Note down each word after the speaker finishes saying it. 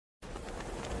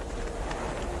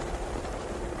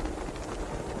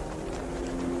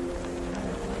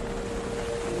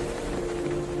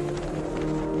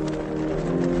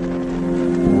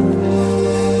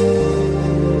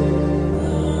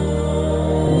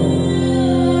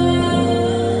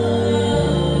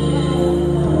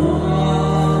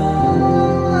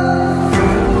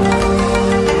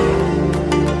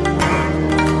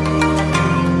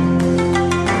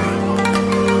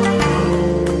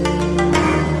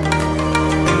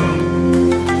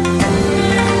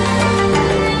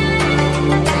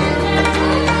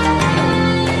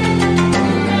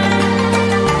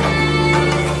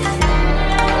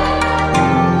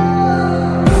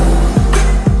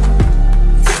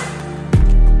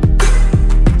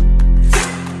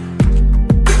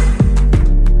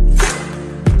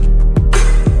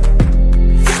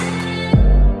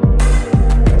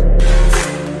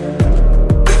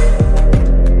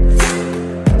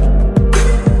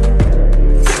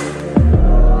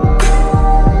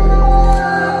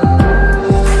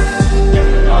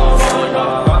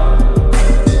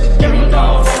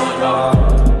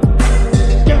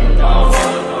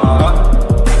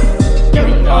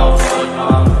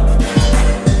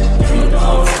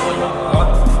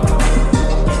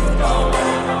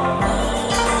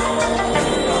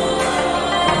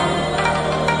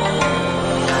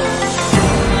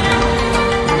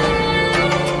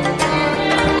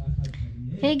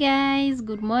Hey guys,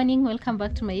 good morning. Welcome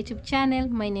back to my YouTube channel.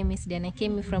 My name is Diana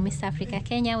Kemi from East Africa,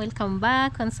 Kenya. Welcome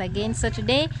back once again. So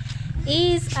today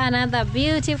is another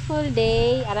beautiful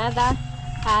day, another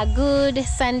good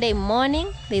Sunday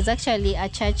morning. There's actually a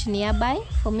church nearby.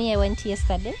 For me, I went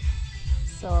yesterday.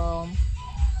 So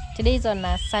today is on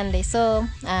a Sunday. So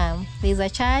there's a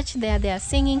church there. They are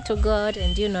singing to God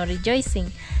and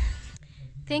rejoicing.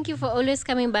 Thank you for always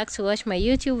coming back to watch my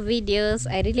YouTube videos.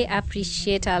 I really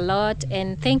appreciate a lot,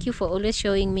 and thank you for always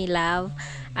showing me love.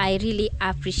 I really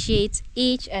appreciate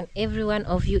each and every one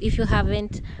of you. If you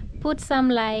haven't put some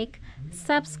like,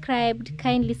 subscribed,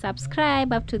 kindly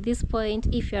subscribe up to this point.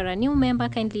 If you're a new member,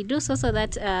 kindly do so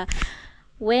that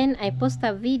when I post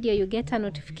a video you get a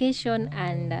notification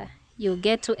and you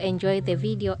get to enjoy the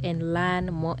video and learn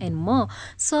more and more.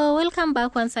 So welcome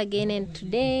back once again, and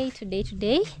today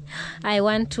I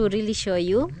want to really show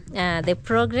you the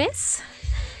progress.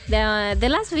 The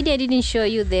last video I didn't show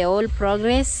you the whole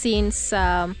progress since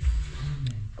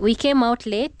we came out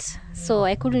late, so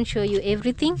I couldn't show you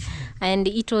everything, and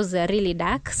it was really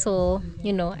dark, so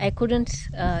I couldn't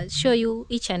show you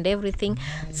each and everything.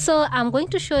 So I'm going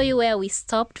to show you where we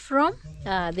stopped from.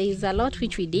 There is a lot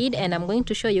which we did, and I'm going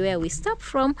to show you where we stopped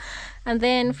from, and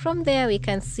then from there we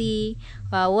can see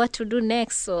what to do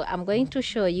next. So I'm going to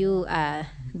show you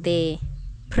the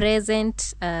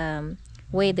present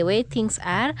the way things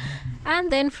are,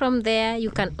 and then from there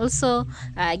you can also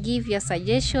give your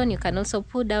suggestion. You can also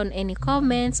put down any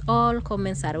comments. All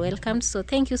comments are welcome. So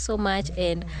thank you so much,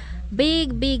 and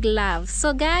big love.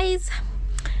 So guys,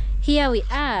 here we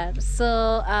are.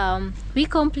 So we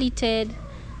completed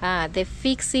the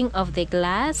fixing of the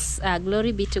glass.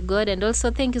 Glory be to God. And also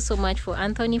thank you so much for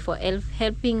Anthony for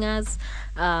helping us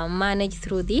manage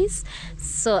through this.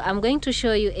 So I'm going to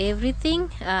show you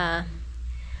everything,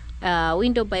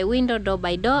 window by window, door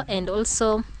by door, and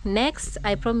also next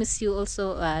I promise you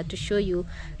also to show you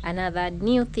another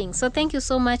new thing. So thank you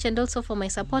so much, and also for my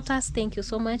supporters, thank you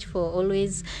so much for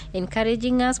always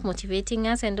encouraging us, motivating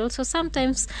us, and also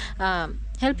sometimes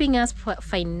helping us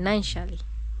financially.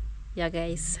 Yeah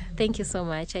guys, thank you so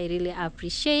much. I really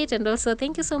appreciate, and also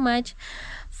thank you so much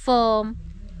for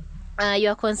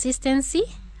your consistency.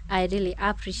 I really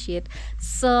appreciate.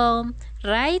 So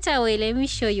right away, let me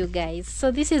show you guys. So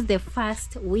this is the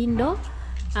first window.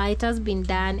 It has been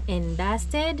done and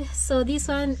dusted. So this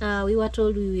one, we were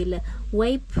told we will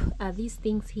wipe these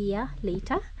things here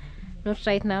later, not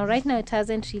right now. Right now it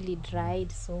hasn't really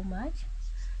dried so much,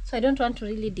 so I don't want to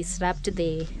really disrupt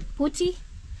the putty.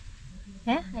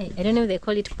 Yeah, I don't know if they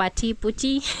call it putty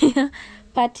putty.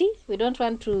 We don't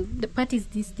want to. The putty is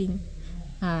this thing,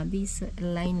 this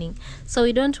lining, so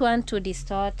we don't want to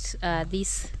distort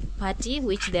this putty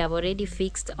which they have already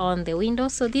fixed on the window.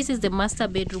 So this is the master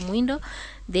bedroom window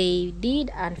they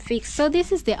did and fixed. So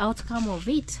this is the outcome of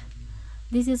it.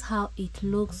 This is how it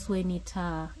looks when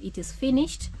it is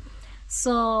finished.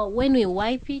 So when we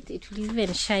wipe it, it will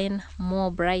even shine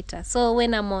more brighter. So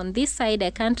when I'm on this side, I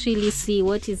can't really see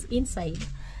what is inside.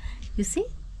 You see,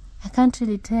 I can't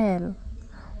really tell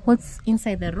what's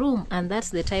inside the room, and that's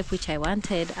the type which I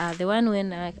wanted. The one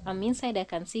when I'm inside I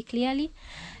can see clearly,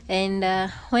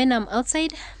 and when I'm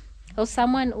outside, or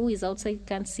someone who is outside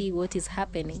can see what is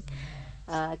happening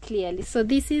clearly. So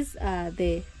this is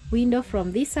the window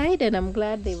from this side, and I'm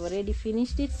glad they've already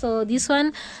finished it. So this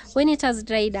one, when it has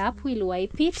dried up, we'll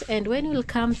wipe it, and when we'll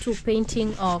come to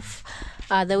painting of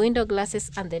the window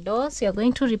glasses and the doors, you're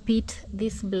going to repeat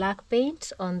this black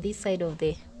paint on this side of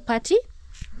the putty,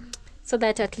 so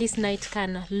that at least now it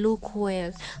can look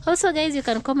well. Also guys, you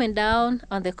can comment down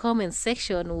on the comment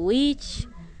section which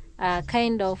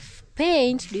kind of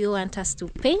paint do you want us to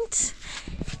paint.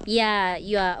 Yeah,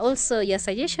 your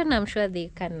suggestion, I'm sure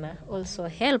they can also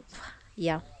help.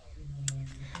 Yeah,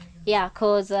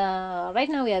 because right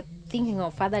now we are thinking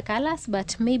of other colors,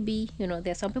 but maybe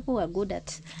there are some people who are good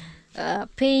at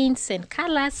paints and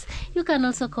colors. You can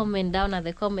also comment down at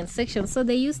the comment section. So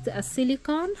they used a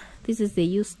silicone. This is the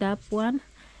used up one,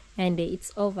 and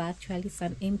it's over. Actually, it's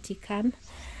an empty can.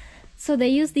 So they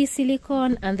use this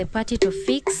silicone and the putty to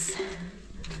fix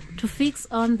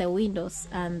on the windows,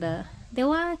 and the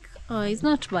work is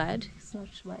not bad.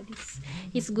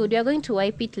 It's good. We are going to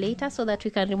wipe it later so that we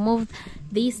can remove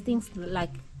these things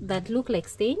that look like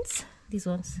stains, these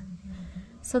ones,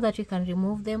 so that we can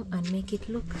remove them and make it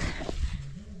look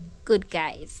good,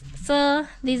 guys. So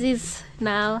this is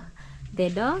now the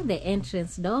door, the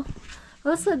entrance door.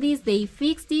 Also this, they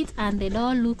fixed it, and the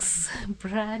door looks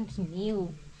brand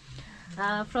new.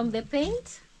 From the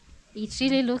paint, it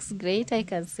really looks great. I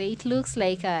can say it looks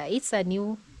like it's a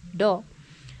new door.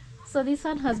 So this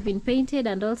one has been painted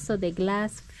and also the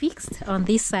glass fixed on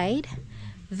this side.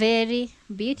 Very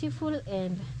beautiful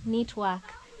and neat work.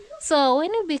 So when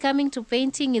we'll be coming to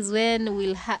painting is when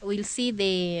we'll see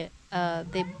the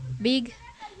big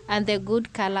and the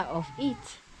good color of it.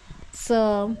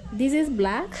 So this is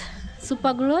black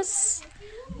super gloss,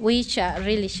 which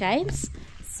really shines.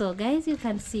 So guys, you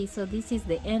can see, so this is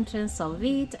the entrance of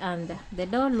it, and the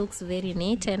door looks very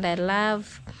neat, and I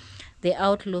love the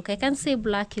outlook. I can say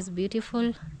black is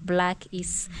beautiful, black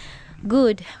is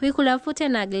good. We could have put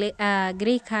in a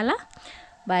gray color,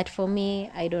 but for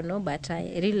me, I don't know, but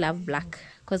I really love black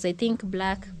because I think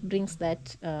black brings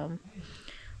that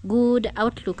good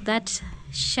outlook, that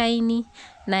shiny,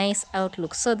 nice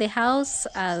outlook. So the house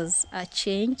has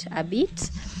changed a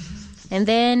bit, and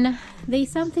then there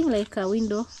is something like a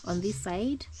window on this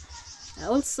side.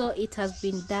 Also, it has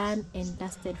been done and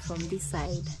dusted from this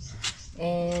side.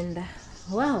 And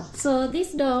wow, so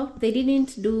this door, they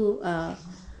didn't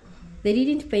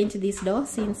paint this door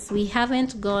since we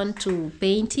haven't gone to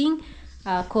painting,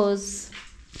 because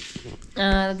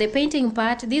the painting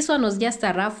part, this one was just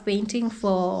a rough painting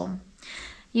for,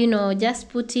 you know, just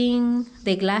putting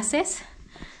the glasses.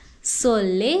 So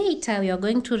later we are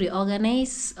going to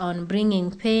reorganize on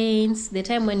bringing paints. The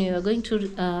time when we are going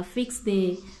to fix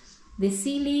the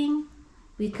ceiling,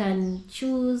 we can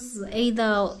choose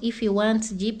either if you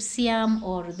want gypsum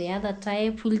or the other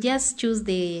type. We'll just choose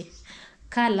the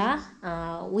color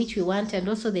which we want, and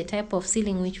also the type of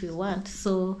ceiling which we want.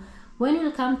 So when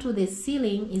we'll come to the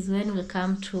ceiling is when we'll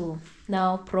come to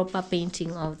now proper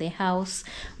painting of the house.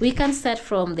 We can start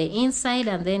from the inside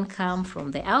and then come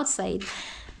from the outside.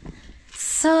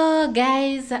 So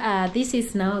guys, this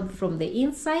is now from the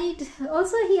inside.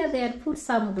 Also here they had put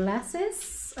some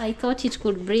glasses. I thought it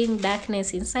could bring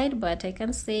darkness inside, but I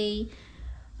can say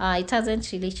it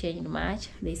hasn't really changed much.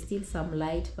 There's still some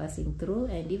light passing through,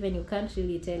 and even you can't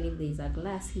really tell if there's a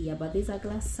glass here, but there's a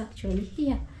glass actually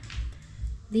here.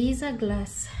 There's a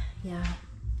glass, yeah.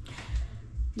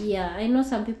 I know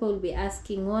some people will be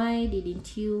asking, why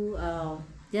didn't you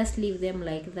just leave them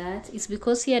like that? It's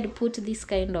because he had put this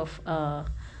kind of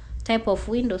type of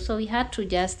window, so we had to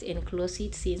just enclose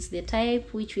it, since the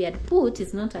type which we had put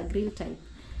is not a grill type,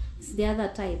 it's the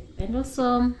other type. And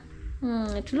also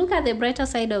to look at the brighter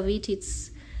side of it,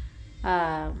 it's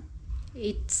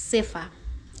safer.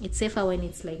 It's safer when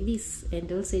it's like this,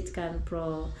 and also it can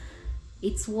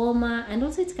it's warmer, and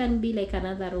also it can be like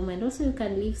another room, and also you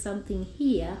can leave something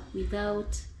here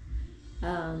without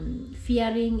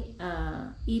fearing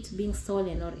it being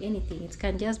stolen or anything. It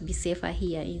can just be safer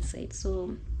here inside.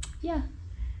 So yeah,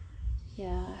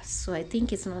 so I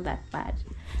think it's not that bad.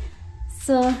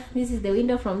 So this is the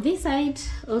window from this side,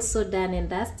 also done and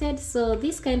dusted. So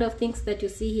these kind of things that you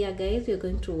see here, guys, we're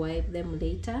going to wipe them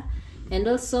later. And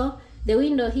also the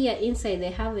window here inside, they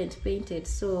haven't painted,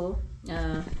 so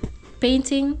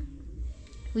painting,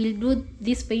 we'll do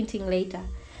this painting later.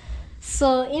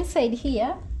 So inside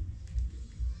here,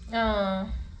 the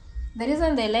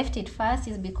reason they left it first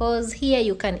is because here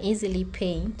you can easily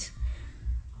paint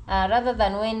rather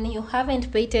than when you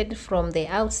haven't painted from the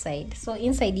outside. So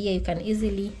inside here you can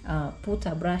easily put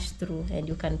a brush through and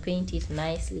you can paint it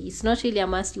nicely. It's not really a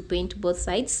must you paint both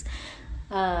sides.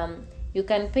 You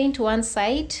can paint one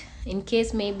side in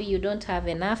case maybe you don't have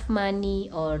enough money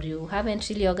or you haven't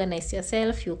really organized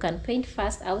yourself. You can paint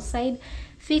first outside,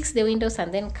 fix the windows,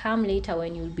 and then come later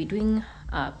when you'll be doing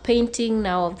painting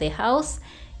now of the house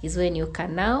is when you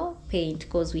can now paint,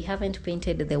 because we haven't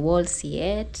painted the walls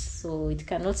yet, so it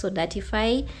can also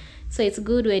dirtify. So it's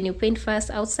good when you paint first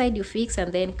outside, you fix,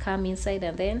 and then come inside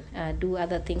and then do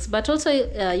other things. But also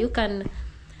you can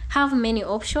have many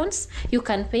options. You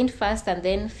can paint first and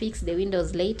then fix the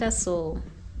windows later. So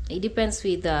it depends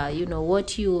with you know,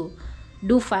 what you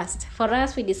do first. For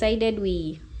us, we decided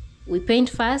we paint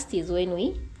first is when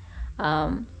we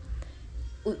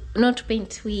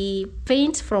we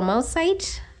paint from outside,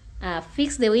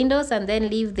 fix the windows, and then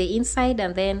leave the inside,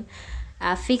 and then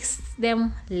fix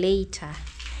them later.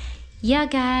 Yeah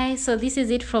guys, so this is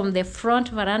it from the front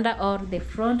veranda or the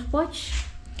front porch.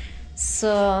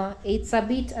 So it's a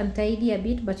bit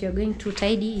untidy but you're going to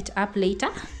tidy it up later.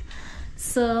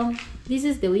 So this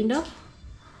is the window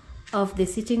of the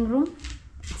sitting room.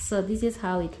 So this is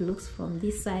how it looks from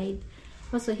this side.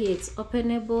 Also here it's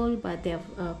openable, but they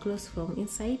have closed from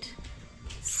inside.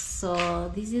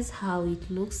 So this is how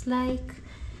it looks like,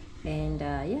 and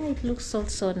yeah, it looks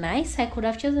also nice. I could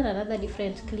have chosen another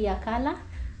different clear color,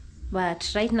 but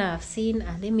right now I've seen,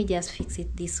 let me just fix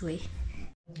it this way.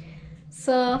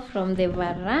 So from the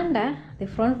veranda, the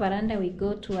front veranda, we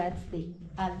go towards the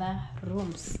other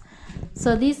rooms.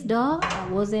 So this door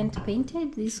wasn't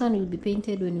painted. This one will be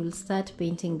painted when we'll start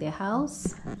painting the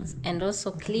house, and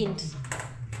also cleaned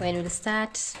when we'll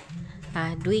start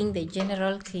doing the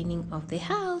general cleaning of the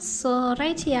house. So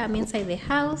right here I'm inside the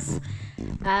house,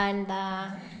 and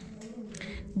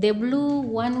the blue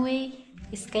one way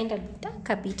is kind of dark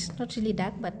a bit, not really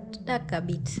dark but dark a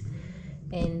bit,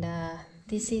 and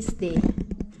this is the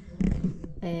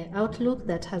outlook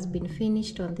that has been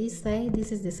finished on this side.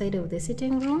 This is the side of the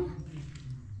sitting room,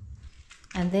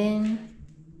 and then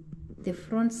the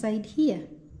front side here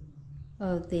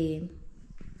of the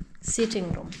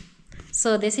sitting room.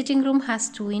 So the sitting room has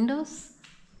 2 windows,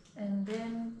 and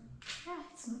then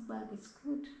it's not bad, it's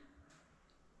good,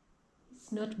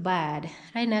 it's not bad.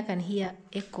 Right now I can hear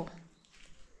echo,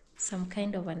 some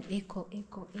kind of an echo.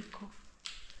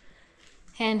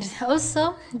 And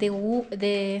also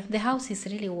the house is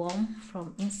really warm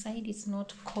from inside. It's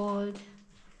not cold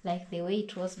like the way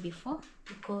it was before,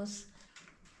 because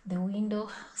the window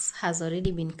has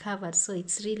already been covered, so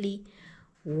it's really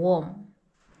warm.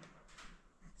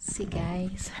 See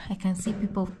guys, I can see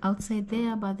people outside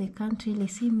there, but they can't really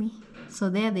see me.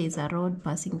 So there is a road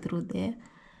passing through there,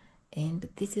 and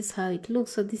this is how it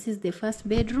looks. So this is the first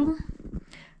bedroom,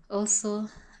 also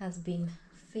has been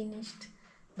finished,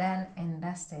 done and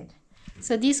dusted.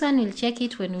 So this one we'll check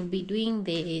it when we'll be doing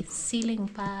the ceiling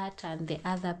part and the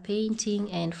other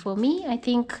painting. And for me, I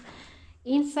think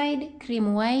inside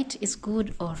cream white is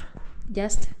good, or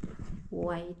just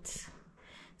white.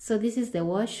 So this is the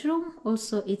washroom.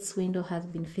 Also its window has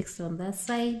been fixed on that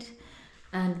side,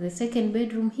 and the second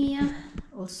bedroom here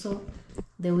also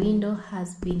the window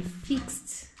has been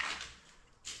fixed.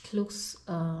 It looks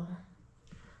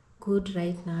good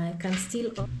right now. I can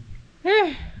still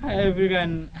Hi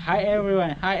everyone,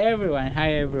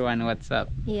 what's up?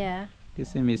 Yeah,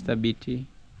 This is Mr. BT,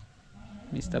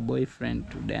 Mr. Boyfriend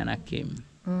to Diana came.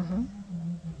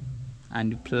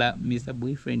 And Mr.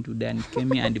 Boyfriend to Diana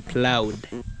came and proud.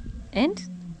 and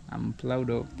I'm proud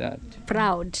of that.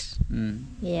 proud.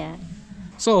 Yeah.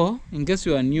 So, in case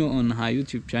you are new on her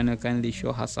YouTube channel, kindly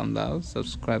show her some love,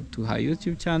 subscribe to her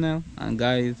YouTube channel. And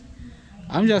guys,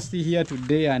 I'm just here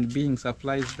today and being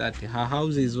surprised that her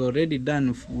house is already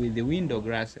done with the window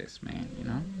grasses, man, you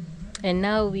know. And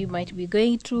now we might be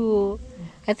going to,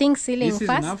 I think, ceiling this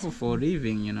first. Is enough for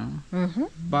living, you know.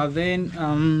 But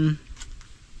then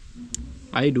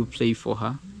I do play for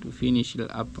her to finish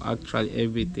up actually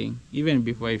everything, even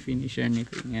before I finish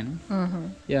anything, you know.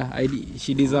 Yeah,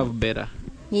 she deserves better.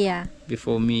 Yeah.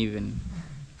 Before me even,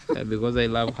 because I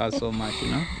love her so much,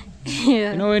 you know.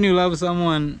 Yeah. You know, when you love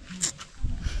someone,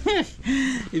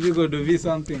 if you could do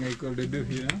something I could do,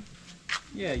 you know.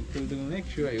 Yeah, you could make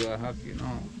sure you are happy, you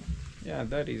know. Yeah,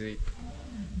 that is it.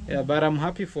 Yeah, but I'm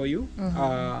happy for you.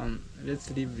 Let's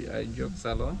leave jokes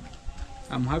alone.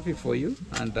 I'm happy for you,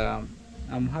 and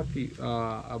I'm happy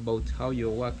about how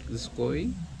your work is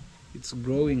going. It's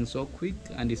growing so quick,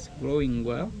 and it's growing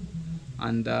well,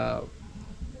 and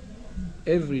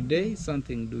every day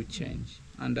something do change,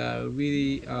 and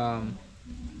really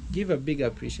give a big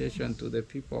appreciation to the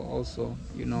people also,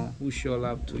 you know, who show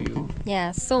love to you.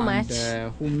 Yeah, so and, much.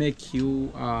 Who make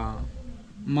you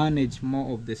manage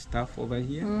more of the stuff over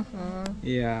here.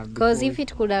 Yeah, because if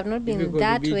it could have not been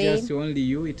that way, just only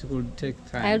you, it would take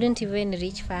time. I wouldn't even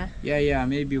reach far. Yeah,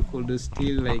 maybe you could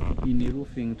still like in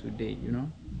roofing today, you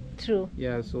know. True.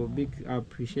 Yeah, so big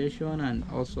appreciation, and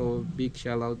also big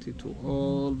shout out to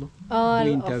all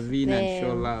who intervene and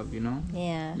show love, you know.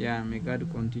 Yeah, may God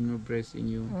continue blessing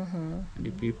you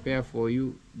and prepare for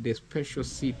you the special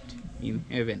seat in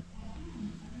heaven.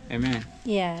 Amen.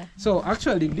 Yeah. So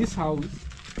actually this house,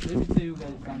 let me tell you guys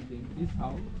something. This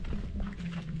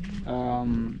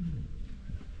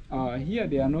house, here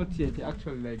they are not yet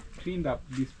actually like cleaned up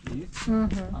this place,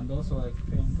 and also like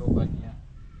paint over here.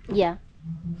 Yeah.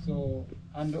 So,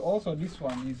 and also this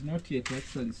one is not yet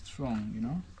actually strong, you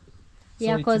know.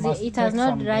 Yeah, because so it has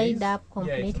not dried up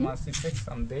completely. Yeah, it must take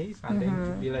some days, and then it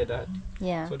will be like that.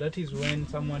 Yeah. So that is when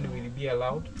someone will be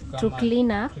allowed to come to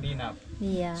clean up.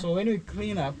 Yeah. So when we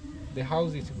clean up, the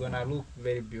house is gonna look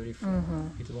very beautiful.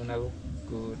 It's gonna look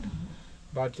good.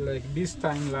 But like this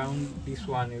time round, this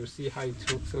one, you see how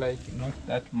it looks like, not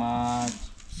that much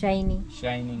shining.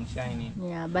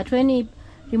 Yeah, but when we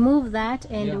remove that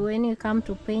and when you come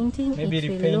to painting, maybe it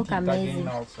will look amazing. Again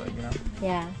also, you know.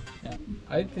 Yeah.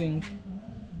 I think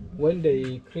when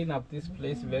they clean up this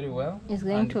place very well, it's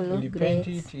going to look great.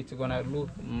 Paint it's gonna look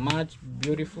much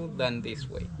beautiful than this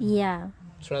way. Yeah.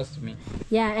 Trust me.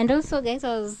 Yeah, and also guys,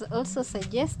 I was also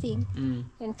suggesting,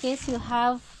 in case you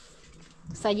have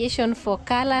suggestion for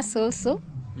colors also,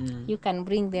 you can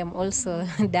bring them also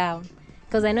down.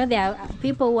 because I know there are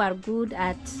people who are good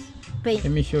at paint.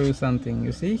 Let me show you something.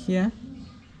 You see here?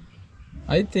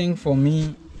 I think for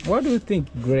me, what do you think?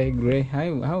 Gray?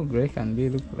 How gray can they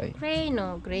look like? Gray,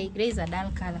 no, gray is a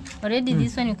dull color. Already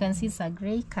this one you can see it's a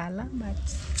gray color,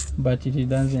 but it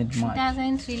doesn't match. It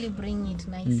doesn't really bring it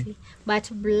nicely. But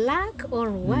black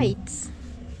or white,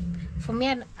 for me,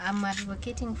 I'm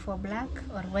advocating for black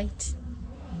or white.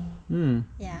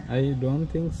 Yeah. I don't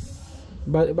think so.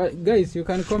 But guys, you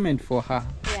can comment for her.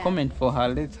 Yeah. Comment for her.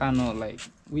 Let her know like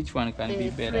which one can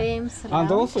be better. Frames And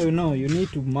round. also, you know, you need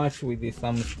to match with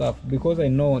some stuff because I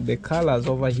know the colors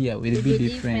over here will be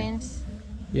different.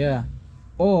 Yeah.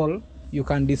 Or you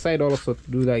can decide also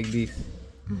to do like this.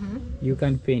 You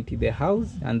can paint the house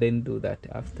and then do that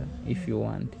after if you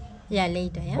want. Yeah,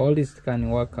 later. Yeah. All this can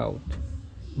work out.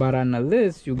 But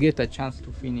unless you get a chance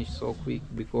to finish so quick,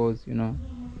 because you know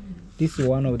this is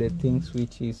one of the things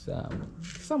which is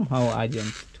somehow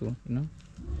urgent too, you know.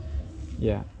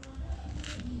 Yeah.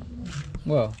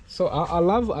 Well, so I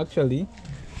love actually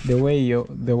the way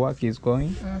the work is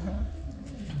going.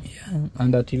 Yeah,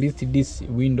 and at least these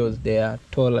windows they are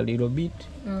tall a little bit.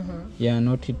 Yeah,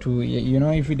 not too. You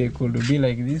know, if they could be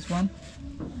like this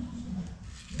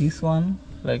one,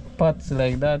 like parts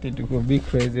like that, it could be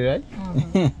crazy, right?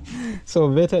 So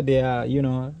better they are, you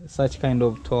know, such kind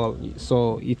of tall,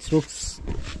 so it looks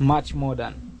much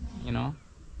modern, you know.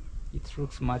 It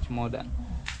looks much modern.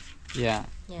 Yeah.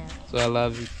 So I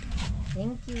love it.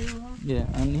 Thank you. Yeah,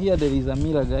 and here there is a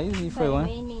mirror, guys.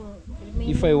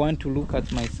 If I want to look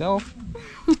at myself,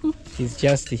 it's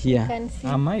just here. Can see.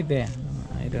 Am I there?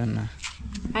 I don't know.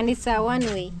 And it's a one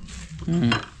way.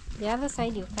 The other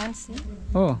side you can't see.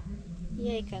 Oh.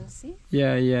 Here you can see.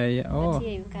 Yeah. Oh. But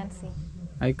here you can't see.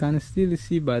 I can still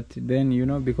see, but then you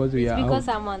know because we are because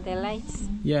out. I'm on the lights.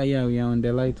 Yeah, we are on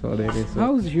the light already. So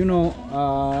how's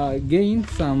gain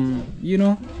some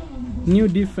new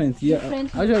difference? Yeah,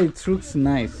 actually it looks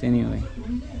nice anyway.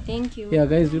 Thank you. Yeah,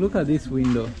 guys, you look at this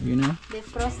window. You know, the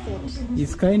frosted.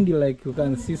 It's kind of like you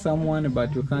can see someone,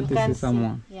 but you can't see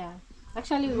someone. Yeah,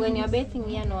 actually, when you're bathing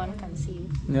here, no one can see you.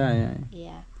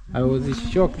 Yeah. I was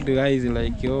shocked, guys.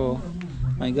 Like, yo,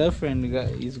 my girlfriend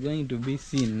is going to be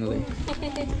seen. Like,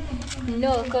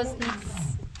 no, because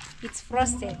it's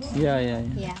frosted. Yeah.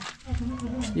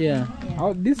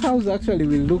 This house actually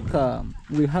will look.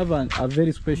 Will have a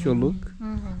very special look,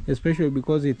 especially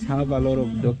because it have a lot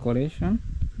of decoration.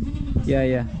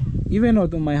 Yeah. Even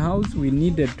out of my house, we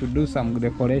needed to do some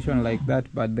decoration like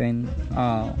that, but then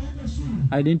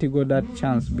I didn't go that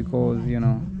chance because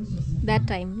that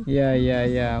time. Yeah.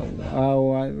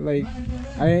 Like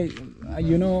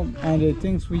and the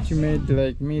things which made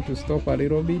like me to stop a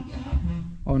little bit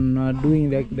on doing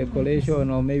like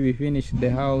decoration or maybe finish the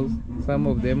house. Some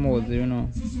of them was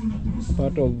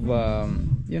part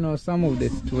of some of the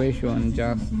situation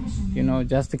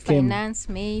just came. Finance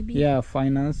maybe. Yeah,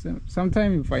 finance.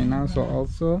 Sometimes finance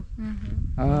also.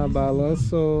 But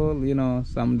also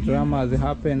some dramas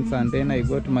happens and then I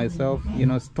got myself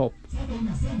stop.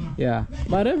 Yeah,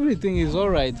 but everything is all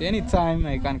right. Anytime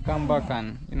I can come back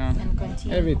and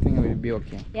continue. Everything will be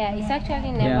okay. Yeah, it's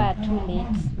actually never too late.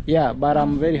 Yeah, but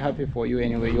I'm very happy for you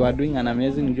anyway. You are doing an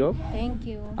amazing job. Thank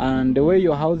you. And the way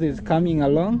your house is coming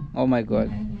along, oh my God.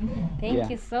 Thank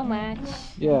you so much.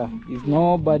 Yeah, it's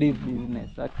nobody's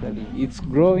business actually. It's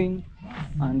growing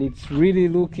and it's really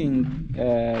looking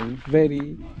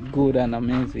very good and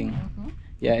amazing.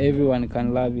 Yeah, everyone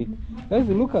can love it. Let's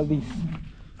look at this.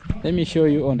 Let me show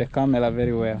you on the camera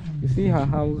very well. You see her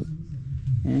house?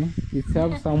 It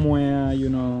has somewhere,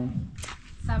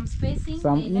 some spacing.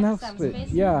 Some enough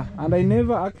space. Yeah, and I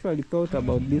never actually thought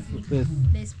about this space.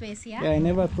 The space, yeah? Yeah, I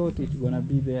never thought it's gonna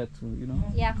be there too,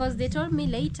 Yeah, because they told me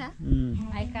later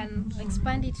I can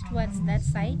expand it towards that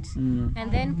side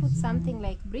and then put something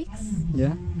like bricks.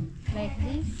 Yeah. Like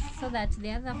this, so that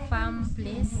the other farm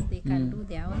place they can do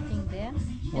their own thing there.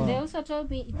 Wow. And they also told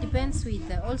me it depends with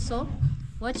also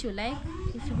what you like.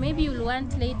 If maybe you'll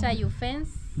want later you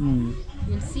fence,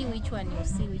 you'll see which one you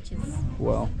see which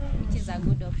is a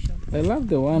good option. I love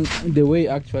the way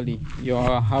actually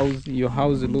your house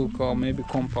look, or maybe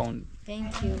compound.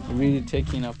 Thank you. Really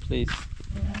taking a place.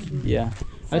 Yeah.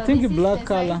 So I think black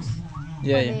color.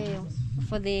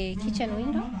 For the kitchen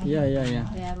window. Yeah.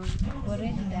 They are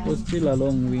already done. It's still a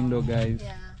long window, guys.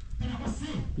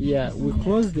 Yeah, we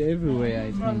closed everywhere,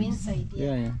 I think. From inside,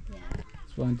 yeah.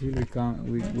 So until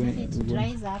we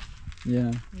dries up.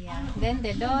 Yeah. Then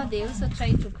the door, they also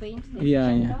try to paint the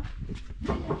door.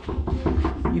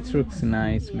 It looks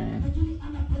nice, man.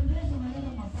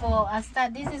 For a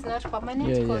start, this is not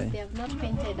permanent because they have not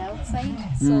painted outside.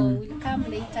 So we'll come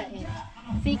later and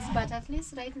fixed, but at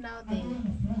least right now the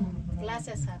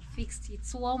glasses are fixed.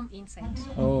 It's warm inside.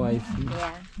 Oh, I see.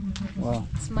 Yeah, Wow.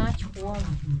 it's much warm.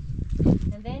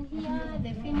 And then here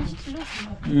the finished look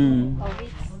of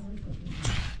it.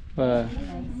 But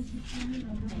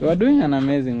you are doing an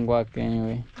amazing work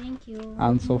anyway. Thank you.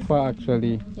 And so far,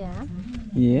 actually,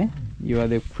 Yeah. you are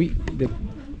the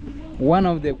one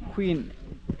of the queen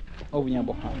of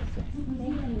Nyabohanse.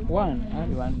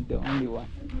 The only one.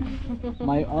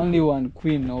 My only one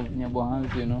queen of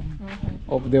Nyabohanse, you know,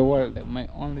 of the world. My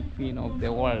only queen of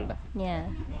the world. Yeah.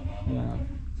 Yeah.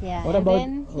 Yeah. What and about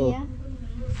then here?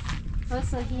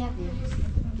 Also here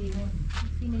they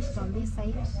finished on this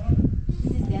side.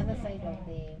 This is the other side of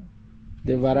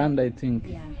the veranda, I think.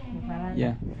 the veranda.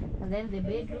 Yeah. And then the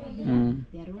bedroom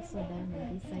here, they are also done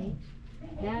on this side.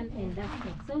 Done and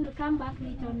dusted. So we'll come back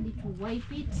later only to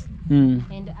wipe it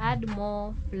and add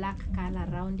more black color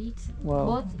around it. Wow.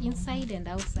 Both inside and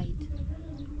outside.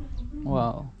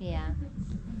 Wow. Yeah.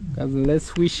 Because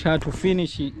let's wish her to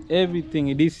finish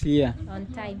everything this year. On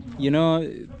time. You know,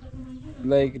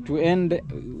 like to end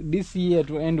this year,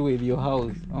 to end with your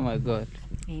house. Oh my God.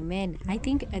 Amen. I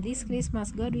think this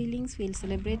Christmas, God willing, we'll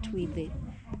celebrate with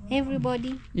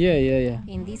everybody. Yeah.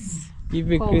 In this.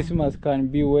 Even Christmas can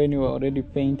be when you already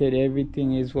painted,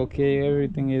 everything is okay,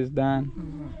 everything is done.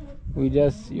 We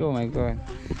just, oh my God,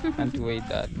 can't wait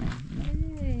that,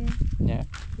 man. Yeah.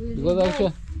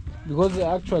 Because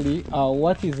actually,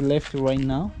 what is left right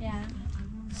now? Yeah.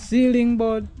 Ceiling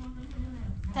board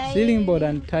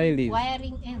and tiles.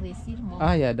 Wiring, and they see more.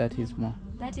 Ah, yeah, that is more.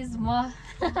 That is more.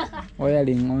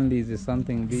 Wiring only is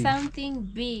something big. Something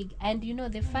big. And you know,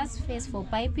 the first phase for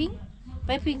piping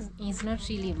is not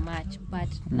really much, but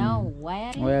now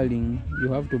wiring,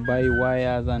 you have to buy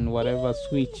wires and whatever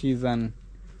switches and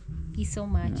is so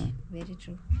much. Very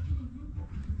true.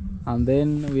 And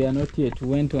then we are not yet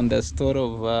went on the store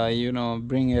of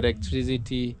bring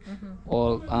electricity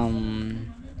or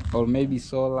maybe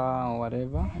solar or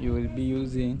whatever you will be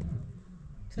using.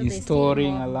 So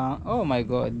installing alarm. Oh my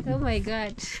God. Oh my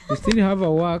God. You still have a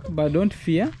work, but don't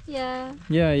fear. Yeah.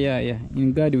 Yeah.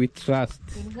 In God we trust.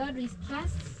 In God we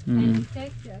trust and we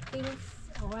take things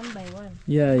one by one.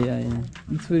 Yeah.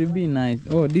 It will be nice.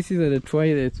 Oh, this is the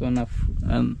toilet on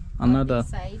another on this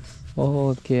side.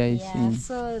 Oh, okay, I see.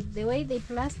 So the way they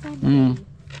plastered, they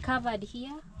covered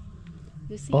here.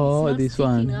 You see, oh, it's not this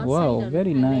one. Wow,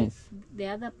 very nice. The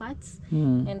other parts,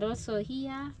 and also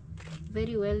here.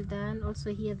 Very well done.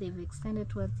 Also here they've extended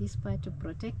towards this part to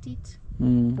protect it.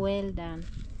 Well done.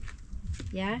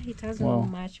 Yeah, it has no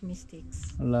much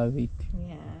mistakes. Love it.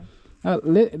 Yeah.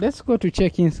 Let's go to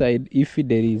check inside if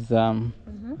there is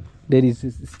there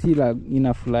is still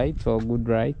enough light or good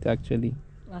light actually.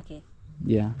 Okay.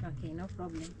 Yeah. Okay, no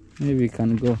problem. Maybe we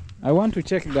can go. I want to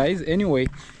check, guys. Anyway,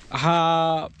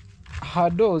 her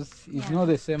doors is not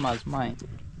the same as mine.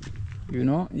 You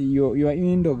know, your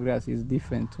indoor glass is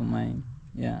different to mine.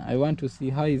 Yeah, I want to see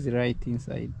how is right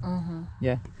inside.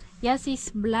 Yeah. Yes, it's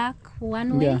black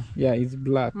one way. Yeah, it's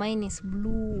black. Mine is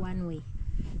blue one way.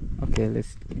 Okay,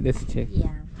 let's check.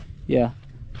 Yeah.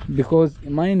 Because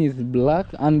mine is black,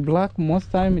 and black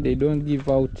most time they don't give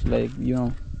out, like, you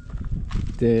know,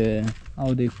 the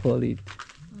how they call it.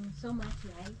 So much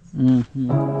light.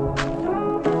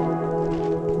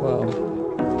 Wow.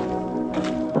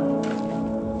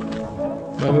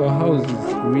 But your house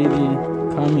is really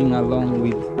coming along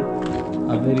with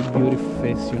a very beautiful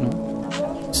face, you know.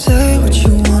 Say what you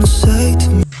want to say to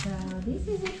me. So this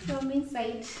is it from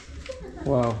inside.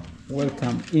 Wow,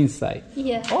 welcome inside.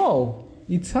 Yeah. Oh,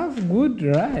 it's have good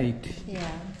light.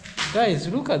 Yeah. Guys,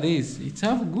 look at this. It's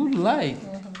have good light.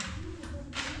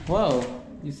 Wow,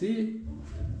 you see?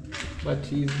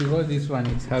 But it's because this one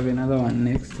is have another one,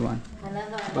 next one.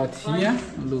 Another one. But here,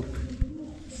 look.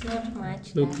 Not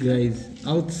much. Look, guys,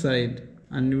 outside,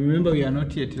 and remember we are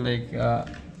not yet like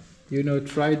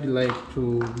tried like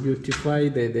to beautify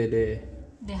the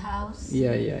house.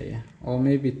 Yeah, or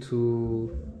maybe to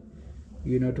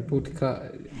to put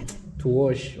to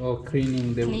wash or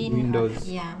clean windows.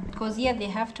 Yeah, because here they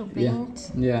have to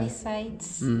paint these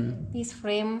sides, this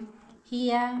frame.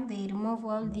 Here they remove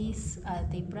all this,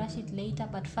 they brush it later,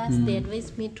 but first they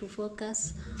advise me to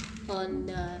focus on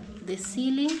the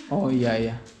ceiling. Oh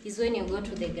yeah. Is when you go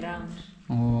to the ground.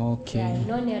 Oh, okay. Yeah, you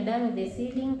know when you're done with the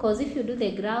ceiling, because if you do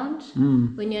the ground,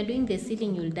 when you're doing the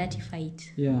ceiling, you'll dirtify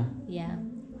it. Yeah.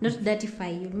 Not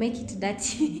dirtify, you'll make it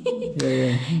dirty.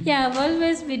 Yeah, I've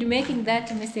always been making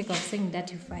that mistake of saying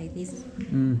dirtify.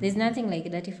 There's nothing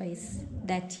like dirtify, it's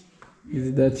dirty. Is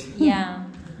it dirty? Yeah.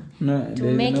 No, to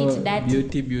make it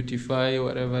dirty. Beautify,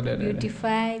 whatever that.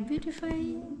 Beautify.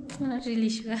 I'm not really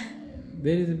sure.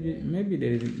 maybe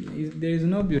there is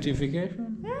no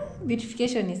beautification.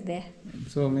 Beautification is there.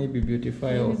 So maybe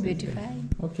beautify Maybe also. beautify.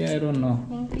 Okay, I don't know.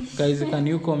 English. Guys, can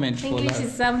you comment for English is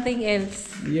us? something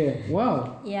else. Yeah.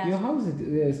 Wow. Yeah. Your house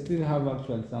still have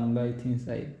actual some light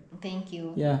inside. Thank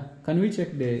you. Yeah. Can we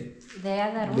check the The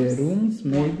other the rooms rooms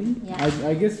maybe? Yeah.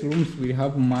 I guess rooms will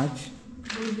have much.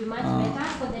 will be much better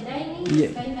for the dining. yeah.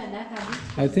 It's kind of dark a bit.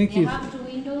 I think They it's have 2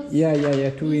 windows. yeah,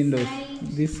 two This windows. side,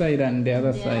 This side and the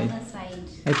other the side. other side.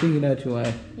 I think that's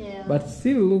why. Yeah. But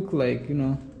still look like,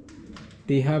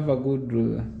 they have a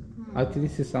good at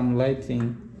least some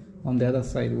lighting on the other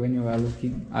side when you are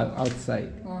looking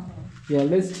outside. Yeah,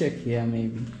 let's check here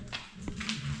maybe.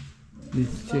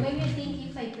 Let's So check. maybe I think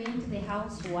if I paint the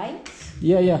house white,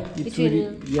 Yeah, it it's will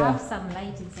really have some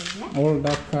light inside. Yeah. all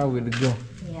that car will go.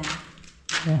 Yeah.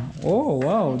 Yeah. Oh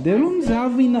wow, the rooms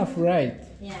have enough light.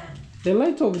 Yeah. The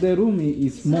light of the room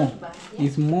is more. not bad, yeah.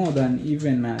 Is more than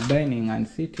even dining and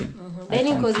sitting. I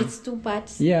Dining can because see. it's 2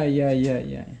 parts.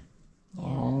 Yeah.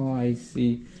 Oh, I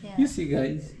see. Yeah. You see,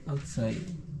 guys, outside.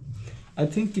 I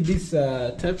think these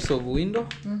types of window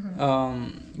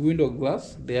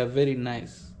glass, they are very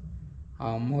nice.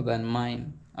 More than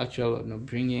mine. Actually,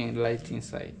 bringing light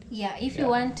inside. Yeah, if you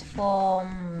want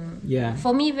Yeah.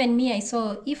 for me, even me, I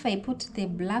saw if I put the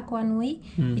black one way,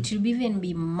 it will even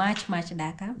be much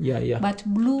darker. Yeah. But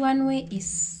blue one way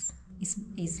is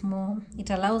more. It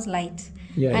allows light.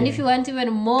 Yeah, And yeah. if you want even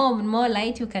more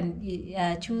light, you can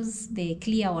choose the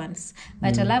clear ones.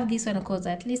 But I love this one because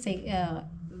at least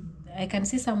I can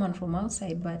see someone from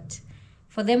outside, but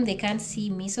for them they can't see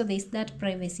me, so there's that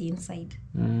privacy inside.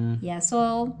 Yeah,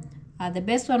 so the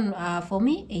best one for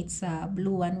me, it's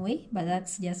blue one way, but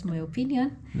that's just my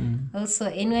opinion. Also,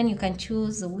 anyone you can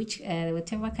choose which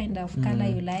whatever kind of color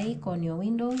you like on your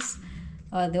windows,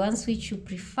 or the ones which you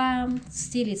prefer.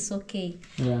 Still, it's okay.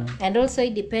 Yeah. And also,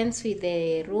 it depends with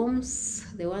the rooms,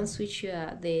 the ones which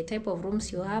the type of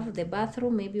rooms you have. The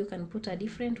bathroom, maybe you can put a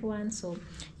different one. So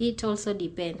it also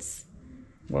depends.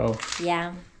 Wow.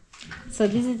 Yeah. So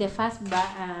this is the first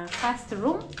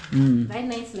room. Very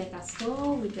nice, like a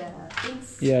store with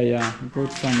things. Yeah.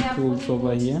 Put some tools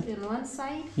over here. On one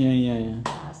side. Yeah.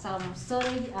 Some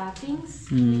storage things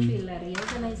which will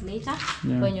reorganize later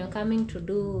Yeah. when you're coming to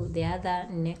do the other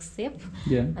next step.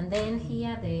 Yeah. And then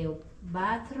here the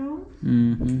bathroom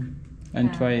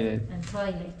And toilet. and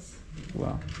toilet.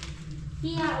 Wow.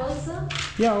 Here also,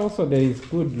 Yeah. Also, there is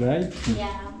good light.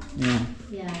 yeah.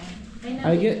 Yeah.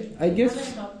 Finally, I guess- it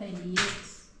hasn't opened yet.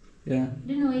 Yeah.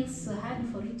 Do you know it's so hard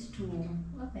for it to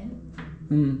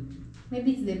open?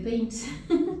 Maybe it's the paint.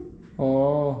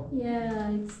 Oh,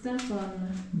 Yeah, it's tough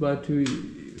on. but we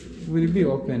will be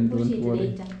open. Push Don't it worry.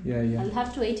 later. Yeah. I'll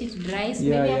have to wait it to dry. So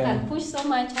Yeah, maybe yeah. I can push so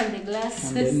much and the And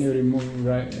glasses then you remove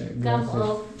come glasses.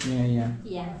 off. Yeah.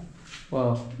 Yeah.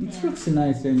 Wow, it Yeah. looks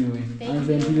nice anyway. Thank And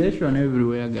you. ventilation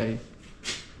everywhere, guys.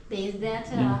 There's that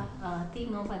Yeah.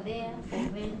 thing over there for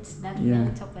vent, that Yeah.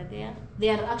 vent over there. They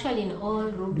are actually in all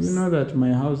rooms. Do you know that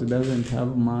my house doesn't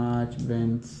have much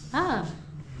vents?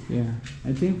 Yeah,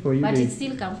 I think for you, But they, it's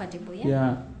still comfortable, yeah?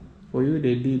 yeah, for you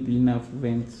they did enough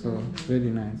vents, so very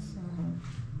nice.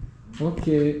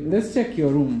 Okay, let's check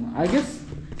your room. I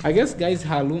guess, guys,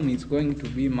 her room is going to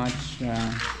be much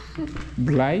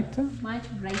brighter. Much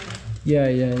brighter. Yeah.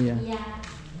 Yeah.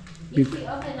 Bec- If we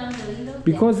open up the windows,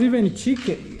 Because even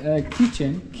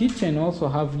kitchen also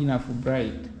have enough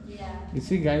bright. yeah. You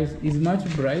see, guys, it's much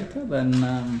brighter than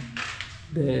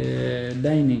the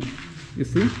dining. You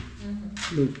see?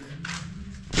 Look,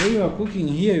 when you are cooking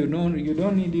here, you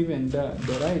don't need even the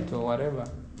light or whatever.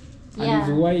 And Yeah. it's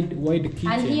wide kitchen.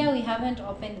 And here we haven't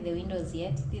opened the windows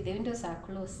yet. The windows are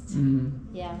closed.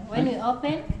 Yeah. When we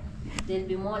open, there'll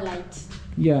be more light.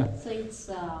 Yeah, So it's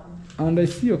and I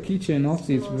see your kitchen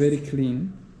also is very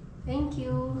clean thank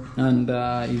you. and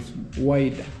it's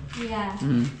wide. Yeah.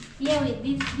 Here with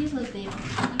this was the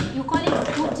you call it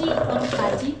putty or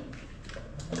patty?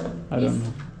 I don't Yes.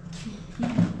 know.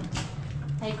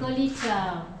 I call it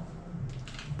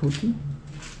Putty?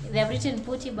 they've written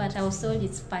putty, but I was told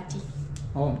it's patty.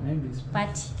 Oh, maybe it's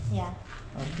Patty, yeah.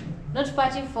 okay. Not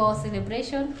party for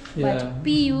celebration, Yeah. but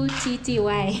Putty.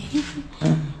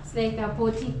 It's like a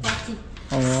potty party.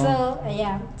 Oh, wow. So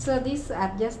yeah, so these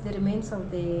are just the remains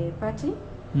of the party.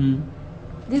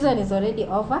 This one is already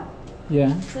over.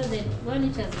 Yeah. So the one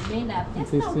which has remained up,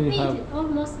 just They a still bit, have-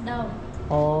 almost down.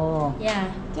 Oh,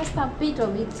 Yeah, just a bit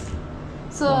of it.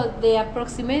 So the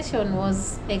approximation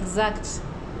was exact.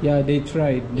 yeah, they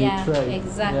tried. Yeah,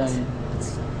 exact. Yeah.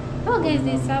 Oh guys,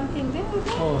 there's something there.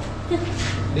 Oh,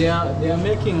 they are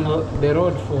making the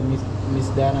road for Miss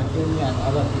Diana Kenya and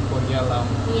other people here.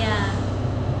 Yeah.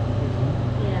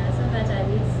 Yeah, so that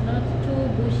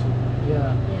bushy.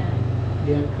 Yeah. Yeah.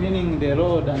 They are cleaning the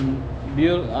road and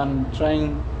build and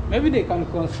trying. Maybe they can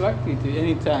construct it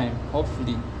any time.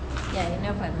 Hopefully. Yeah, you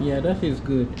never know. Yeah, that is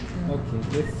good.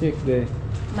 Okay, let's check the.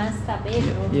 Master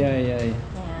bedroom. Yeah. Yeah.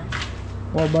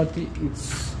 Well, but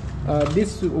it's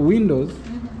these windows.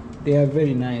 They are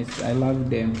very nice. I love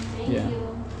them. Thank yeah. you.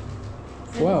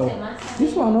 So Wow. this is a master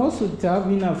This bedroom. one also to have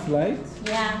enough light.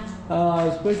 Yeah.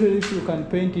 Especially if you can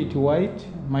paint it white.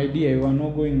 My dear, you are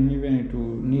not going even to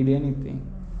need anything.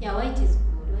 Yeah, white is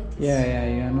good. White is Yeah,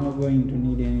 you are not going to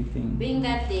need anything. Being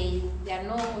that they are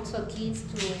not also kids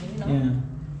to,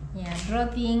 Yeah. draw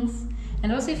things.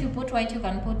 And also if you put white, you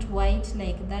can put white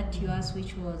like that yours,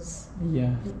 which was,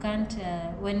 Yeah. you can't,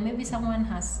 when maybe someone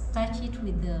has touched it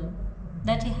with the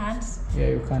dirty hands. Yeah,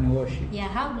 you can wash it. Yeah,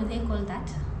 how do they call that?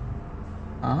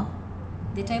 Huh?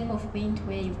 The type of paint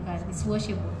where you can, it's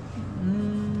washable.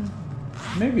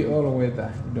 Maybe all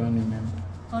weather. I don't remember.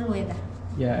 All weather.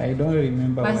 Yeah, I don't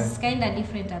remember. But why. it's kind of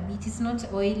different a bit. It's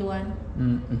not oil one.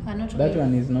 Cannot That oil.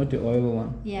 one is not the oil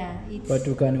one. Yeah, it's. But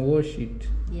you can wash it.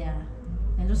 Yeah,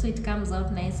 and also it comes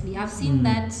out nicely. I've seen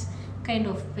that kind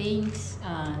of paint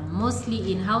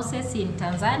mostly in houses in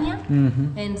Tanzania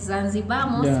and Zanzibar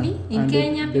mostly. Yeah, In and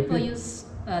Kenya, the people pe- use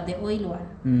the oil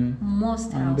one.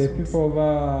 Most And the houses. people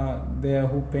over there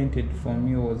who painted for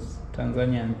me was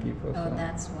Tanzanian people. Oh, so.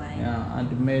 that's why. Yeah,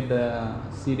 and made a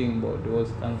seating board was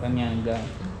Tanzanian guy.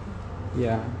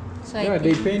 Yeah. So I yeah,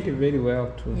 they think- paint very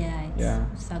well too. Yeah,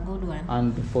 it's a good one.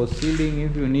 And for sealing,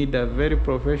 if you need a very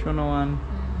professional one,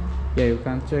 yeah, you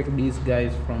can check these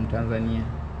guys from Tanzania.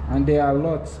 And there are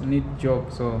lots need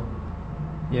jobs, so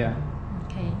yeah.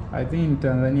 Okay. I think in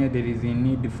Tanzania there is a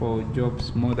need for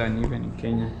jobs more than even in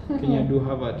Kenya. Kenya do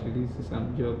have at least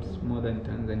some jobs more than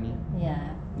Tanzania. Yeah.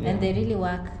 Yeah. And they really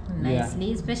work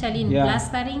nicely, especially in Yeah.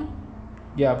 plastering.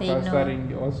 Yeah, They know.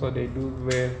 plastering also they do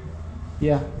well.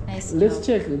 Yeah. Nice Let's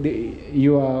job. check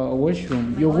your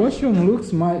washroom. Your washroom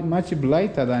looks much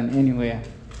brighter than anywhere.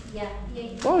 Yeah.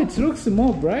 Oh, it looks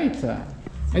more brighter.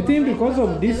 I think because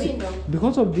of the this, window.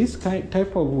 because of this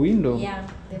type of window. Yeah.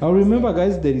 I remember,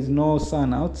 guys, there is no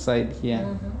sun outside here.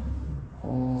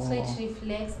 Oh. So it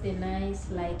reflects the nice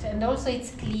light, and also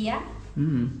it's clear,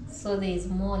 so there is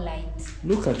more light.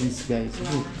 Look at this, guys.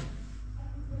 Yeah. Look.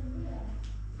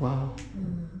 Wow.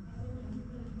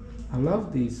 I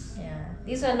love this. Yeah.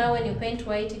 This one now, when you paint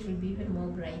white, it will be even more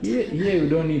bright. Here you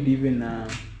don't need even.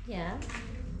 Yeah.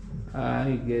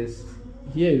 I guess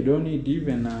here you don't need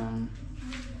even.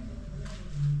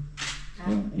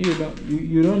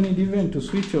 You don't need even to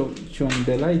switch on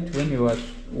the light when you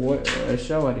are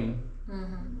showering.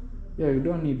 Yeah, you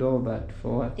don't need all that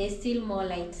for what? There's still more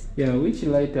light. Yeah, which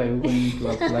light are you going to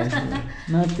apply here?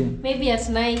 Nothing. Maybe at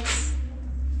night.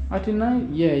 At night?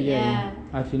 Yeah. Yeah.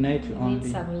 At night You only.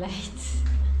 need some light.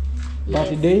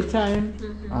 But Yes. daytime,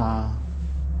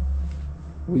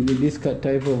 with this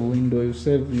type of window, you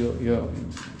save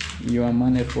your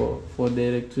money for the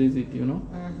electricity, you know?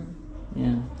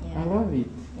 Yeah. Yeah. I love it.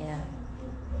 Yeah.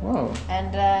 Wow.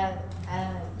 And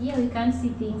here we can't see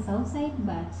things outside,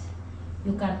 but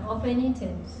you can open it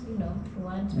and, if you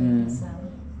want to do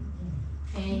some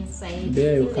inside.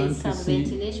 There you Still can't there's some see.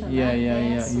 ventilation. Yeah, out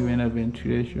there, so even a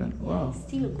ventilation. Wow. it's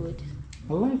still good.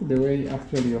 I like the way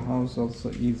actually your house also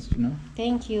is, you know?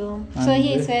 Thank you. And So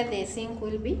here is where the sink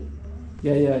will be.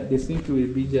 Yeah, the sink will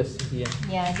be just here.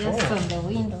 Yeah, just Oh. from the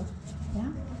window. Yeah.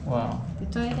 Wow. The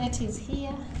toilet is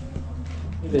here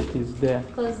Toilet is there.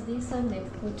 because this one they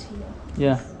put here.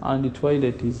 Yeah, and the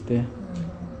toilet is there.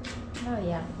 Oh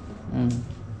yeah.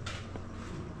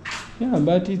 Yeah,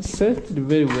 but it's set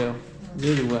very well.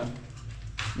 Very well.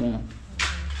 Yeah.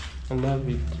 I love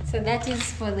it. So that is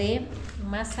for the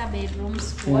master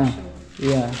bedrooms Yeah. washroom.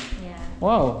 Yeah. Yeah.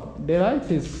 Wow, the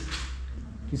light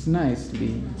is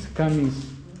nicely.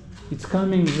 It's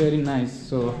coming very nice.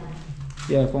 So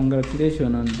yeah,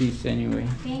 congratulations on this anyway.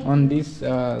 Thank On this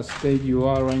stage you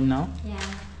are right now.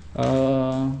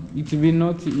 Yeah. It will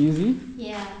not easy.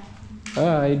 Yeah.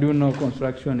 I do know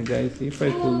construction, guys. If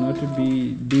I could not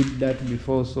did that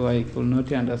before, so I could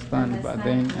not understand. But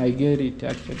then I get it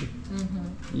actually.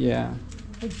 Yeah.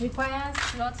 It requires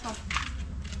lots of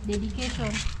dedication.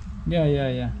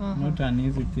 Yeah. Not an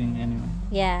easy thing anyway.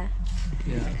 Yeah.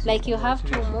 Yeah. Like you have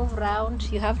to move around,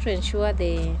 you have to ensure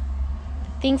the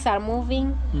things are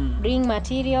moving, bring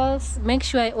materials, make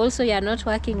sure also you are not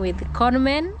working with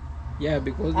conmen. Yeah,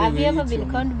 because Have you ever been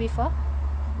conned before?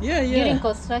 Yeah. During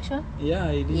construction? Yeah,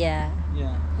 I did. Yeah.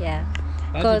 Yeah. Yeah.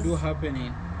 That 'Cause- do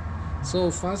happening. So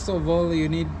first of all, you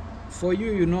need for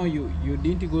you, you know, you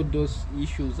didn't got those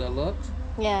issues a lot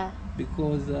Yeah.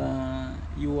 because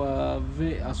you are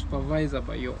a supervisor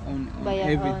by your own on By your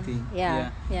own. everything. Yeah.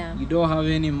 Yeah. You don't have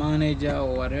any manager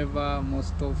or whatever,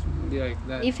 most of like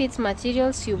that. If it's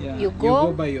materials, you Yeah, you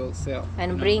go by yourself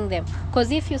and you know. bring them.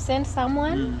 Because if you send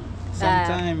someone,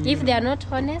 Sometime if you they know, are not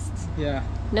honest, yeah.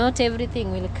 not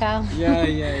everything will come. Yeah.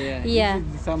 Yeah.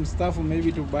 If it's some stuff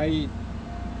maybe to buy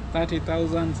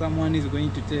 30,000, someone is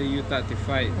going to tell you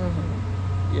 35.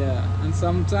 Mhm. Yeah, and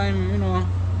sometimes you know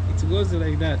it goes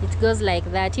like that. It goes like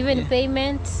that. Even Yeah.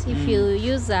 payment, if you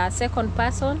use a second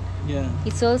person, Yeah,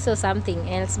 it's also something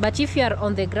else. But if you are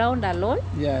on the ground alone,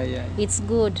 yeah. it's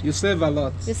good. You save a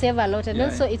lot. You save a lot. And Yeah,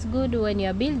 also it's good when you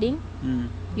are building, Mm.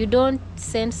 you don't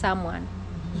send someone.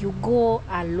 You go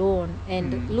alone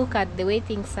and Mm. look at the way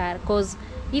things are. Because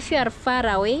if you are far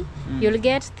away, you'll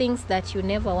get things that you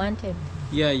never wanted.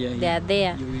 Yeah. They are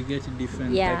there. You will get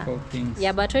different Yeah. type of things.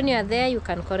 Yeah, but when you are there, you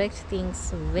can correct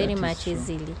things very That is much true.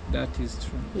 easily. That is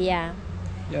true. Yeah.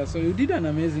 Yeah, so you did an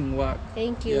amazing work.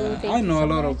 Thank you. Yeah, Thank I you know so a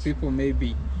lot much. of people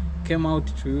maybe came out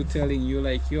to you telling you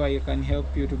like, I can help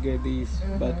you to get this,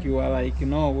 but you are like,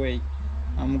 no way,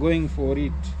 I'm going for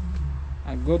it.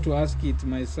 I got to ask it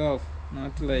myself,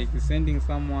 not like sending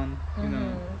someone, you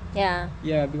know. Yeah.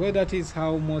 Yeah, because that is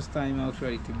how most time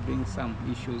actually to bring some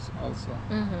issues also.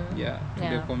 Mm-hmm. Yeah, to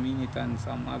Yeah. the community and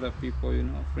some other people, you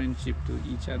know, friendship to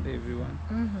each other, everyone.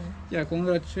 Mm-hmm. Yeah,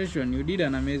 congratulations, you did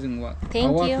an amazing work. Thank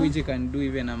a work you. which you can do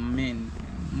even a man.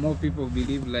 More people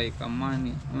believe like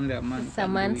only a man It's a can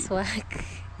do man's it. work.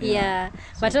 Yeah. Yeah.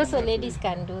 But So also congratulations. ladies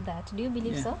can do that. Do you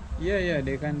believe Yeah. so? Yeah,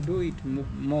 they can do it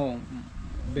more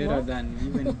better More? than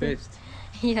even best.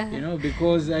 Yeah. You know,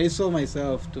 because I saw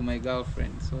myself to my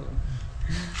girlfriend, so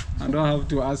I don't have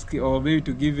to ask or maybe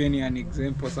to give an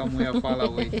example somewhere far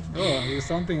away. Oh, it's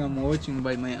something I'm watching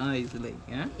by my eyes, like,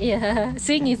 yeah. Yeah.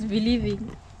 Seeing is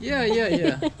believing. Yeah. I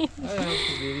have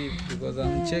to believe because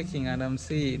I'm checking and I'm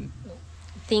seeing.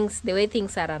 Things, the way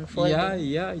things are unfolding.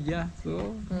 Yeah.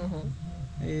 So, Mhm.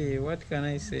 hey, what can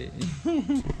I say?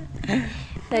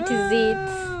 That is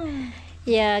it.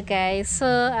 Yeah, guys. So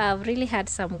I've really had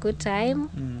some good time,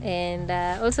 and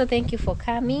also thank you for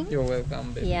coming. You're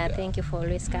welcome, baby. Yeah, thank you for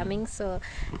always coming. So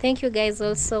thank you guys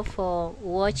also for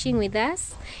watching with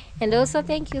us, and also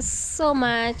thank you so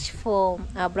much for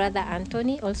our brother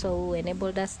Anthony, also who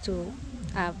enabled us to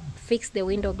fix the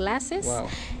window glasses. Wow.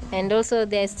 And also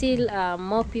there's still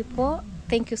more people.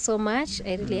 Thank you so much.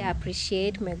 I really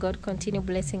appreciate. May God continue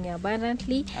blessing you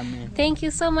abundantly. Amen. Thank you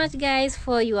so much, guys,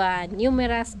 for your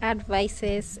numerous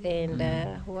advices and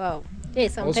wow. Yeah,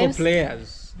 Also sometimes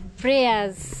prayers.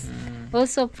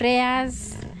 also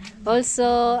prayers,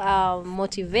 also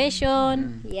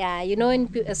motivation. Yeah, you know, when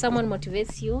someone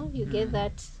motivates you, you get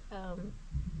that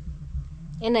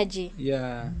energy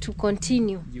Yeah. to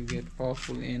continue. You get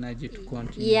powerful energy to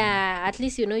continue. Yeah, at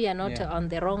least you know you're not Yeah. on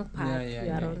the wrong path. Yeah,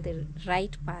 You are yeah. on the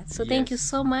right path. So thank you Yes.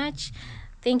 so much.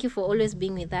 Thank you for always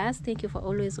being with us. Thank you for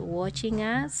always watching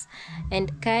us.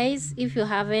 And guys, if you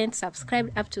haven't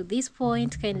subscribed up to this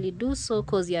point, kindly do so,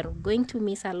 because you are going to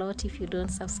miss a lot if you don't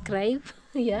subscribe.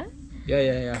 Yeah.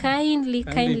 Yeah. Kindly.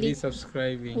 be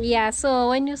subscribing. Yeah, so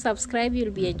when you subscribe,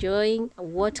 you'll be enjoying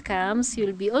what comes.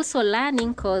 You'll be also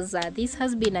learning, because this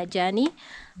has been a journey.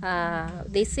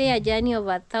 They say a journey of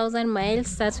 1,000 miles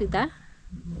starts with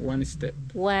One step.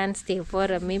 one step,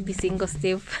 or maybe single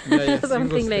step. Yeah,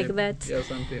 Something single like step. that. Yeah,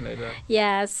 something like that.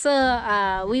 Yeah,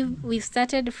 so we've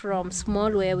started from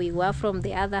small, where we were from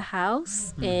the other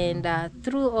house, and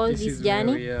through all this is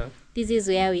journey, where we are. this is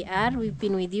where we are. We've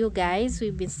been with you guys.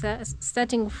 We've been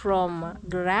starting from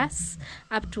grass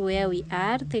up to where we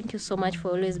are. Thank you so much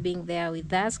for always being there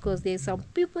with us, because there's some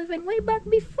people even way back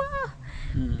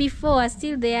before are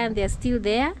still there, and they're still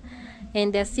there,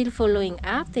 and they're still following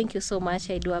up. Thank you so much.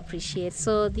 I do appreciate.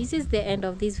 So this is the end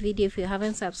of this video. If you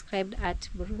haven't subscribed at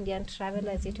Burundian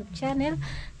Travelers YouTube channel,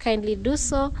 kindly do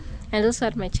so, and also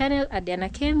at my channel Adiana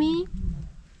Kemi,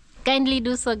 kindly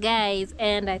do so, guys.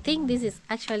 And I think this is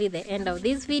actually the end of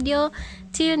this video.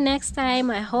 Till next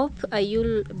time, I hope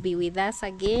you'll be with us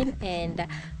again, and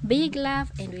big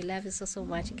love, and we love you so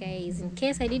much, guys. In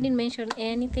case I didn't mention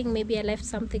anything, maybe I left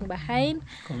something behind,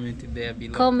 Comment there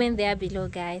below. comment there below,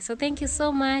 guys. So thank you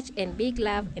so much, and big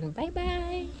love, and bye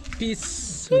bye.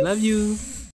 Peace. We love you.